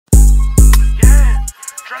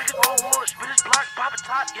Dracs All Wood, spit his block, pop a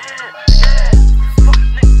top, yeah. Fuck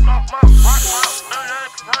nigga off my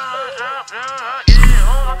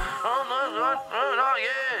rock,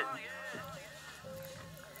 yeah.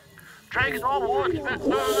 Dracs All Wood, spit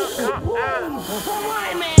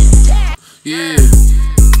yeah.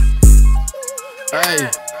 Hey,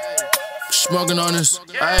 smoking on this.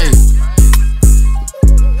 Hey,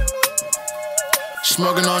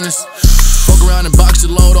 smoking on this. Fuck around and box the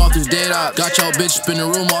load off this dead eye. Got y'all bitches in the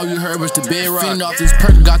room, all you heard was the bed rock. Feeding off this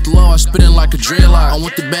perk, got the low, I spinning like a dreadlock. I'm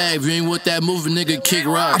with the bag, if you ain't with that moving, nigga, kick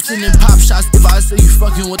rock. I'm sending pop shots if I say you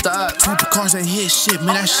fucking with the eye. Type of cars that hit shit,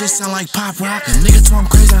 man, that shit sound like pop rock. And nigga told I'm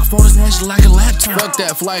crazy like photos and that shit like a laptop. Fuck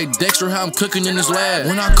that flight, Dexter, how I'm cooking in this lab.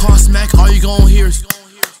 When I call smack, all you gon' hear is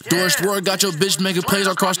Doors to work, got your bitch making plays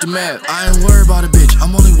across the map. I ain't worried about a bitch,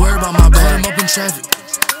 I'm only worried about my bag. Caught him up in traffic,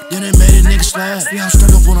 then they made a nigga slap. See, I'm stuck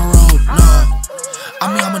up on the road, nah. I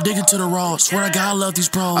mean, I'm addicted to the raw. Swear to God, I love these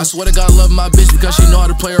pros. I swear to God, I love my bitch because she know how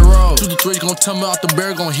to play a role. 2 to 3 gon' tell me out the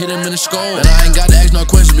bear, gon' hit him in the skull. And I ain't got to ask no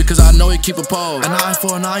question because I know he keep a pole. An eye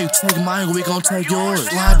for an eye, you take mine, we gon' take yours.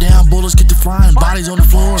 Slide down, bullets get to flying, bodies on the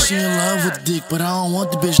floor. She in love with the dick, but I don't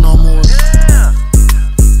want the bitch no more.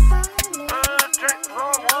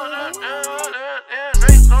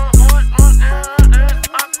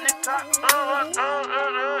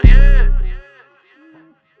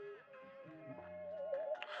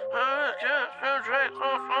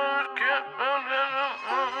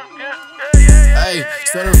 Hey,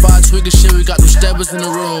 certified twigger shit, we got them steppers in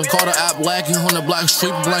the room. Call the app lacking on the block,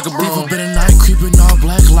 sweeping like a broom. Deep up in the night, creeping all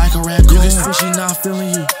black like a raccoon. You can see she not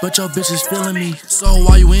feeling you, but your bitch is feeling me. So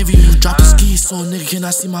why you envy me? Drop the skis so a nigga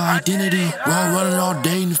cannot see my identity. Raw running all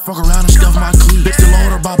day and fuck around and stuff my cleat. Bitch the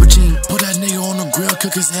load or Baba Jean. Put that nigga on the grill,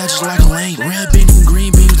 cook his head just like a lane. Red beans and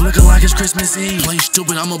green beans looking like it's Christmas Eve. Play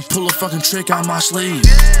stupid, I'ma pull a fucking trick out my sleeve.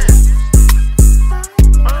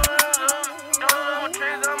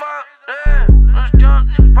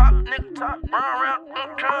 Pop nigga top, round.